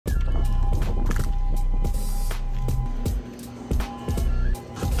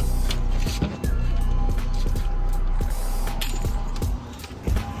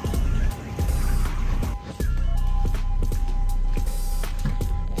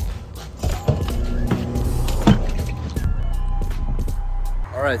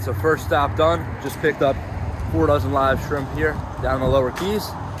All right, so first stop done. Just picked up 4 dozen live shrimp here down in the lower keys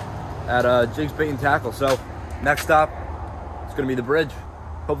at Jigs Bait and Tackle. So next stop, it's gonna be the bridge.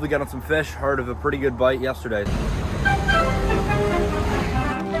 Hopefully get on some fish. Heard of a pretty good bite yesterday.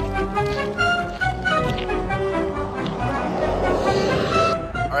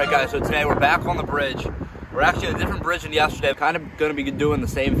 All right guys, so today we're back on the bridge. We're actually on a different bridge than yesterday. Kind of gonna be doing the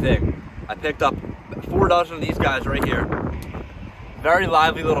same thing. I picked up 4 dozen of these guys right here. Very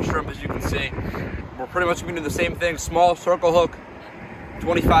lively little shrimp, as you can see. We're pretty much gonna do the same thing. Small circle hook,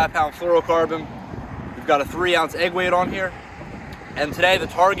 25-pound fluorocarbon. We've got a 3-ounce egg weight on here. And today the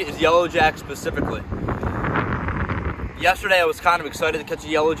target is yellowjack specifically. Yesterday I was kind of excited to catch a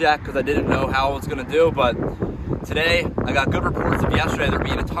yellowjack because I didn't know how I was gonna do, but today I got good reports of yesterday there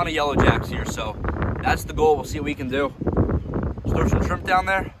being a ton of yellowjacks here, so that's the goal. We'll see what we can do. Just throw some shrimp down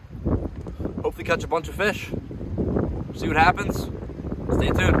there. Hopefully catch a bunch of fish. See what happens. Stay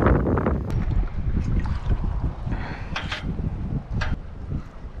tuned.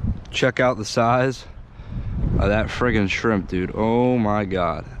 Check out the size of that friggin' shrimp, dude. Oh my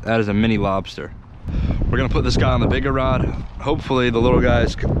God. That is a mini lobster. We're gonna put this guy on the bigger rod. Hopefully the little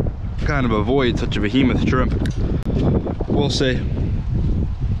guys kind of avoid such a behemoth shrimp. We'll see.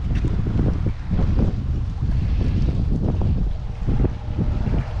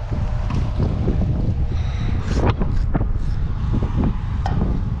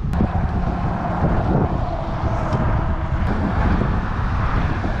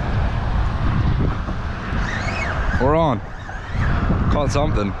 We're on. Caught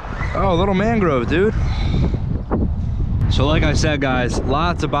something. Oh, a little mangrove, dude. So like I said, guys,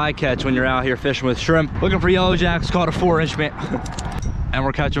 lots of bycatch when you're out here fishing with shrimp. Looking for yellowjacks, caught a 4-inch man. And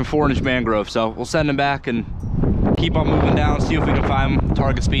we're catching 4-inch mangrove. So we'll send them back and keep on moving down, see if we can find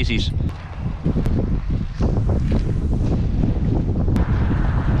target species.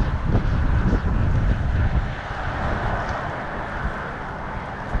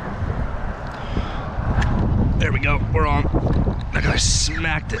 There we go, we're on. That guy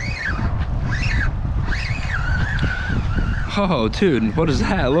smacked it. Oh, dude, what is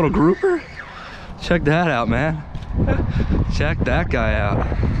that? A little grouper? Check that out, man. Check that guy out.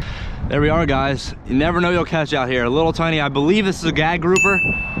 There we are, guys. You never know you'll catch out here. A little tiny, I believe this is a gag grouper.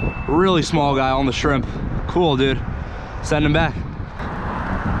 Really small guy on the shrimp. Cool, dude. Send him back.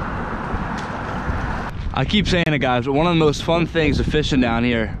 I keep saying it, guys, but one of the most fun things of fishing down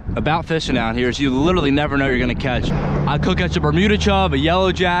here, is you literally never know you're gonna catch. I could catch a Bermuda chub, a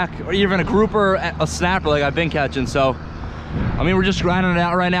yellowjack, or even a grouper, a snapper like I've been catching. So, I mean, we're just grinding it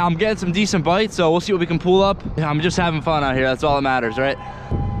out right now. I'm getting some decent bites, so we'll see what we can pull up. I'm just having fun out here. That's all that matters, right?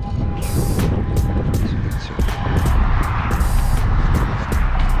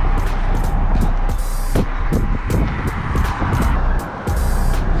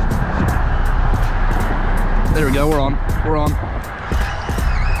 There we go, we're on.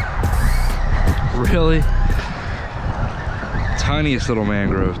 Really? Tiniest little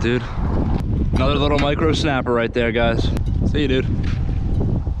mangrove, dude. Another little micro snapper right there, guys. See you, dude.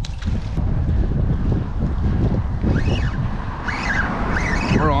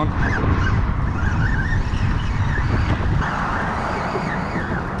 We're on.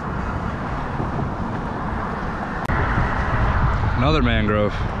 Another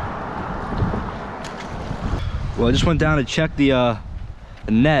mangrove. Well, I just went down to check the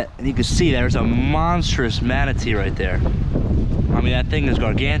net, and you can see there's a monstrous manatee right there. I mean, that thing is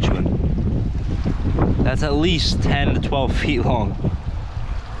gargantuan. That's at least 10 to 12 feet long.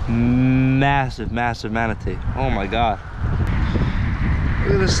 Massive, massive manatee. Oh my God.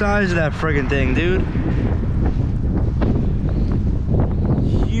 Look at the size of that friggin' thing, dude.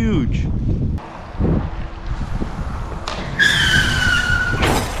 Huge.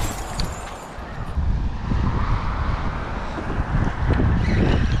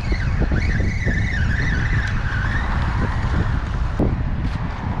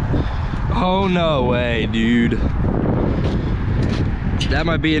 Oh, no way, dude. That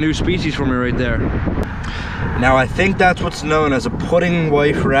might be a new species for me right there. Now, I think that's what's known as a pudding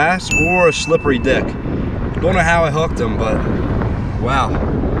white wrasse or a slippery dick. Don't know how I hooked him, but wow.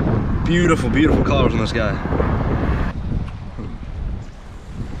 Beautiful, beautiful colors on this guy.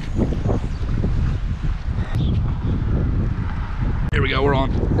 Here we go, we're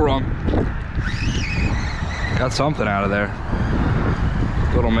on. Got something out of there.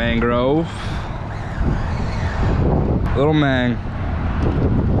 Little mangrove. Little mang.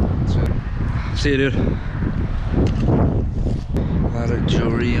 See you, dude. A lot of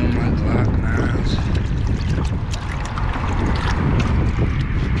jewelry on my Glock knives.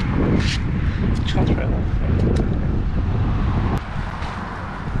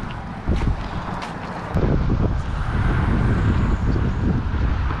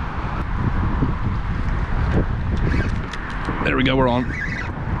 we're on.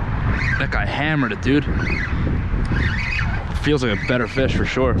 That guy hammered it, dude. Feels like a better fish for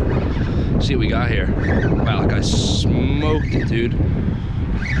sure. Let's see what we got here. Wow, that guy smoked it, dude.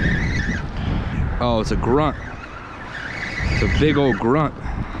 Oh, it's a grunt. It's a big old grunt.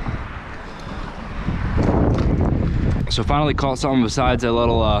 So finally caught something besides that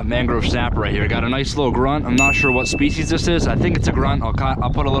little mangrove snapper right here. Got a nice little grunt. I'm not sure what species this is. I think it's a grunt. I'll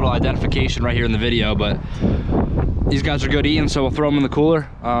put a little identification right here in the video, but these guys are good eating, so we'll throw them in the cooler.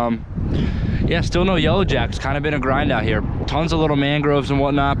 Yeah, still no yellow jacks. Kind of been a grind out here. Tons of little mangroves and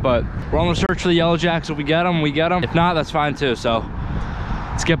whatnot, but we're on the search for the yellow jacks. If we get them, we get them. If not, that's fine too. So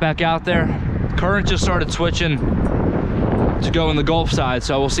let's get back out there. Current just started switching to go in the Gulf side,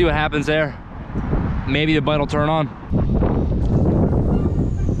 so we'll see what happens there. Maybe the bite will turn on.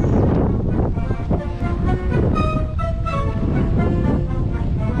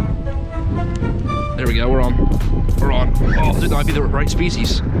 There we go, we're on. We're on. Oh, this might be the right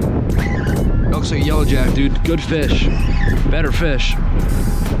species. Looks like a yellow jack, dude. Good fish. Better fish.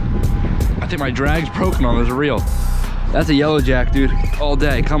 I think my drag's broken on this reel. That's a yellow jack, dude. All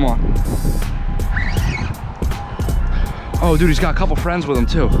day, come on. Oh, dude, he's got a couple friends with him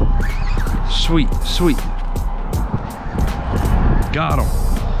too. Sweet, sweet. Got him.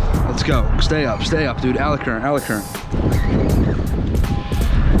 Let's go. Stay up, dude. Alley current, alley current.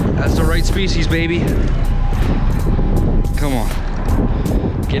 That's the right species, baby. Come on.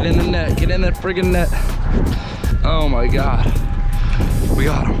 Get in the net. Get in that friggin' net. Oh my God. We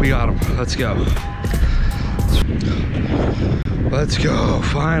got him. We got him. Let's go. Let's go.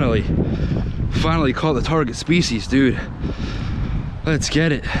 Finally. Finally caught the target species, dude. Let's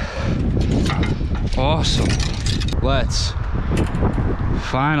get it. Awesome. Let's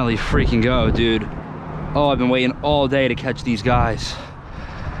finally freaking go, dude. Oh, I've been waiting all day to catch these guys.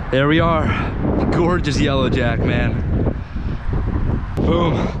 There we are. Gorgeous yellow jack, man.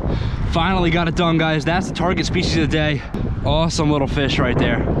 Boom. Finally got it done, guys. That's the target species of the day. Awesome little fish right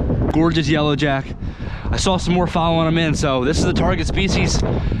there. Gorgeous yellow jack. I saw some more following them in, so this is the target species.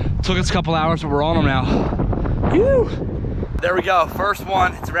 Took us a couple hours, but we're on them now. Woo! There we go, first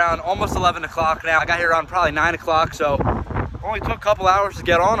one. It's around almost 11 o'clock now. I got here around probably 9 o'clock, so only took a couple hours to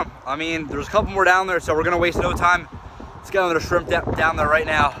get on them. I mean, there's a couple more down there, so we're gonna waste no time. Let's get another shrimp down there right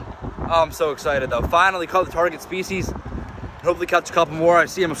now. Oh, I'm so excited though. Finally caught the target species. Hopefully catch a couple more. I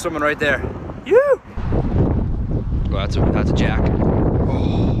see him swimming right there. Yoo! Oh, that's a jack.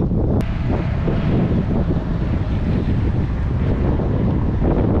 Oh.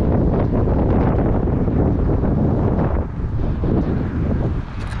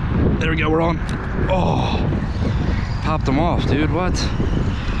 There we go, we're on. Oh, popped them off, dude. What?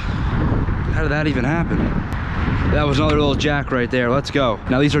 How did that even happen? That was another little jack right there. Let's go.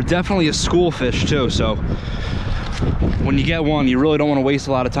 Now these are definitely a school fish too, so when you get one, you really don't want to waste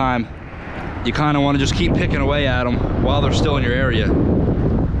a lot of time. You kind of want to just keep picking away at them while they're still in your area.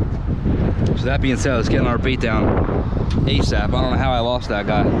 So that being said, let's get our bait down ASAP. I don't know how I lost that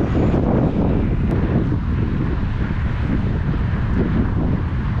guy.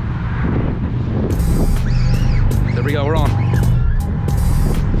 There we go, we're on.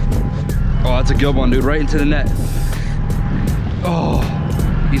 Oh, that's a good one, dude. Right into the net. Oh,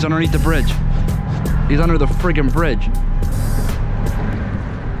 he's underneath the bridge. He's under the friggin' bridge.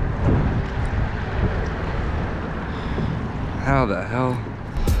 How the hell?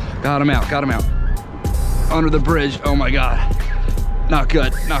 Got him out, got him out. Under the bridge, oh my God. Not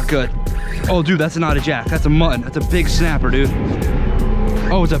good, not good. Oh, dude, that's not a jack. That's a mutton. That's a big snapper, dude.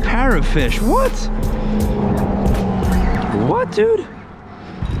 Oh, it's a parrotfish. What? What, dude?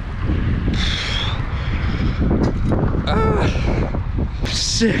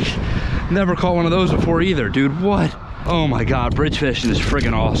 Sick. Never caught one of those before either, dude. What? Oh my God, bridge fishing is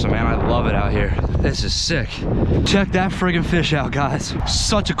friggin' awesome, man. I love it out here. This is sick. Check that friggin' fish out, guys.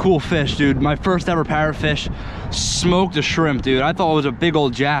 Such a cool fish, dude. My first ever parrotfish. Smoked a shrimp, dude. I thought it was a big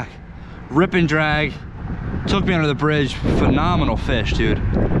old jack. Rip and drag. Took me under the bridge. Phenomenal fish, dude.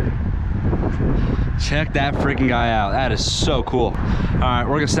 Check that freaking guy out. That is so cool. All right,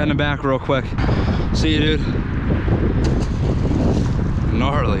 we're gonna send him back real quick. See you, dude.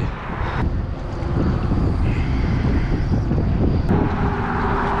 Gnarly.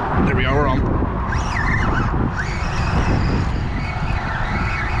 There we are, we're on.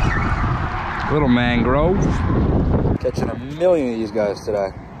 Little mangrove. Catching a million of these guys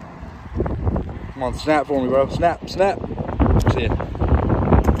today. Come on, snap for me, bro. Snap, snap. See ya.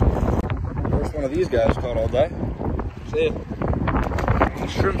 First one of these guys caught all day. See ya. The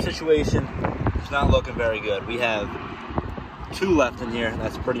shrimp situation is not looking very good. We have 2 left in here, and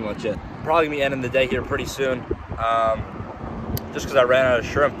that's pretty much it. Probably gonna be ending the day here pretty soon. just because I ran out of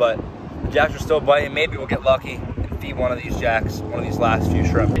shrimp, but the jacks are still biting. Maybe we'll get lucky and feed one of these jacks, one of these last few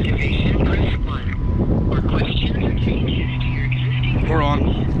shrimp. We're on.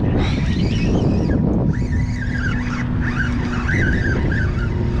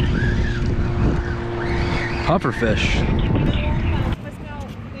 Pufferfish.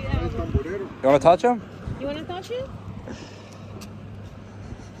 You want to touch him? You want to touch him?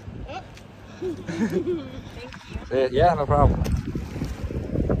 Thank you. Yeah, no problem.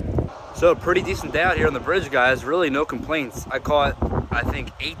 So pretty decent day out here on the bridge, guys. Really no complaints. I caught, I think,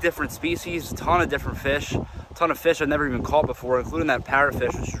 8 different species, a ton of different fish, a ton of fish I've never even caught before, including that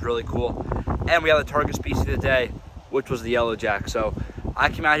parrotfish, which is really cool. And we got the target species of the day, which was the yellow jack. So I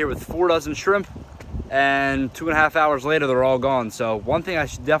came out here with 4 dozen shrimp, and 2.5 hours later, they're all gone. So one thing I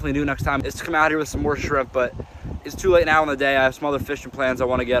should definitely do next time is to come out here with some more shrimp, but it's too late now in the day. I have some other fishing plans I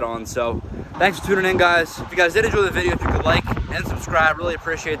want to get on. So thanks for tuning in, guys. If you guys did enjoy the video, if you could like and subscribe, really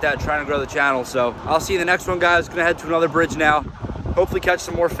appreciate that, trying to grow the channel. So I'll see you in the next one, guys. Gonna head to another bridge now, hopefully catch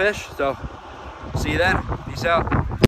some more fish. So see you then. Peace out.